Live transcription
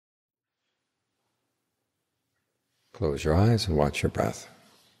Close your eyes and watch your breath.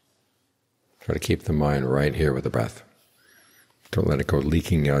 Try to keep the mind right here with the breath. Don't let it go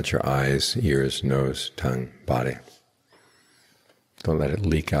leaking out your eyes, ears, nose, tongue, body. Don't let it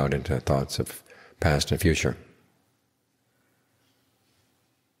leak out into thoughts of past and future.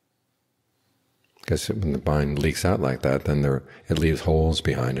 Because when the mind leaks out like that, then it leaves holes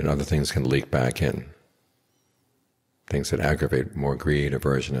behind, and other things can leak back in. Things that aggravate more greed,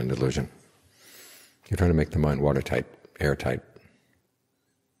 aversion, and delusion. You're trying to make the mind watertight, airtight.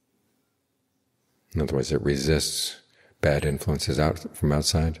 In other words, it resists bad influences out from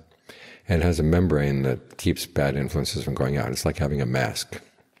outside, and it has a membrane that keeps bad influences from going out. It's like having a mask.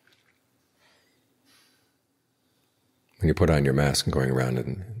 When you put on your mask and going around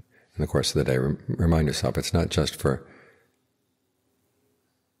in the course of the day, remind yourself it's not just for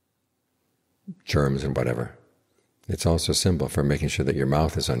germs and whatever. It's also a symbol for making sure that your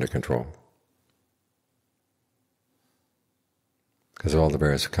mouth is under control. Because of all the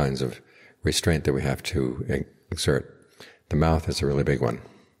various kinds of restraint that we have to exert, the mouth is a really big one.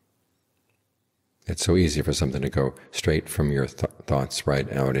 It's so easy for something to go straight from your thoughts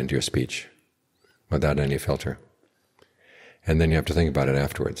right out into your speech, without any filter. And then you have to think about it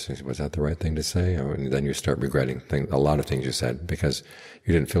afterwards. Was that the right thing to say? And then you start regretting a lot of things you said because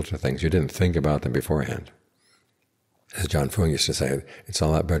you didn't filter things. You didn't think about them beforehand. As John Fung used to say, it's a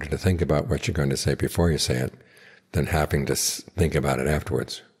lot better to think about what you're going to say before you say it than having to think about it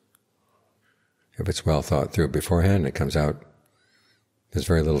afterwards. If it's well thought through beforehand, it comes out, there's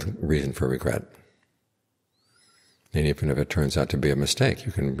very little reason for regret. And even if it turns out to be a mistake,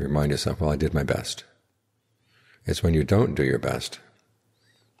 you can remind yourself, well, I did my best. It's when you don't do your best,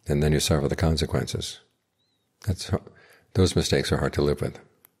 and then you suffer the consequences. Those mistakes are hard to live with.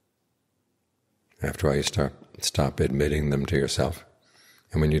 After all, you stop admitting them to yourself.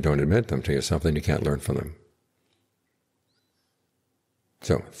 And when you don't admit them to yourself, then you can't learn from them.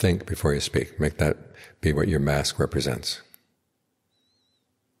 So think before you speak. Make that be what your mask represents.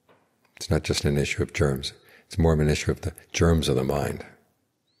 It's not just an issue of germs. It's more of an issue of the germs of the mind.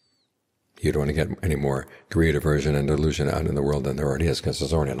 You don't want to get any more greed, aversion, and delusion out in the world than there already is, because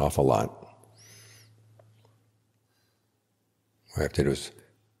there's already an awful lot. What I have to do is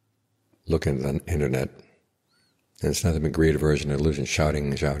look into the internet, and it's nothing but greed, aversion, and delusion,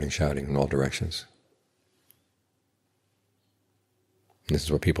 shouting, shouting, shouting in all directions. And this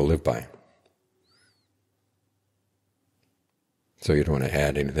is what people live by. So you don't want to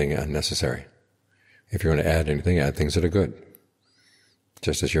add anything unnecessary. If you want to add anything, add things that are good.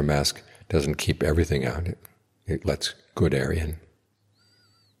 Just as your mask doesn't keep everything out, it lets good air in,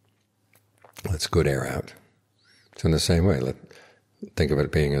 lets good air out. So in the same way, think of it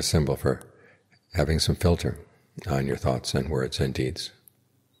being a symbol for having some filter on your thoughts and words and deeds,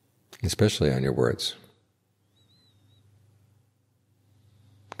 especially on your words,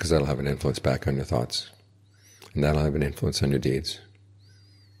 because that'll have an influence back on your thoughts, and that'll have an influence on your deeds.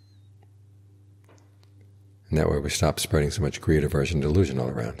 And that way we stop spreading so much greed, aversion, delusion all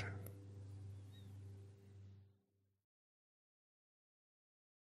around.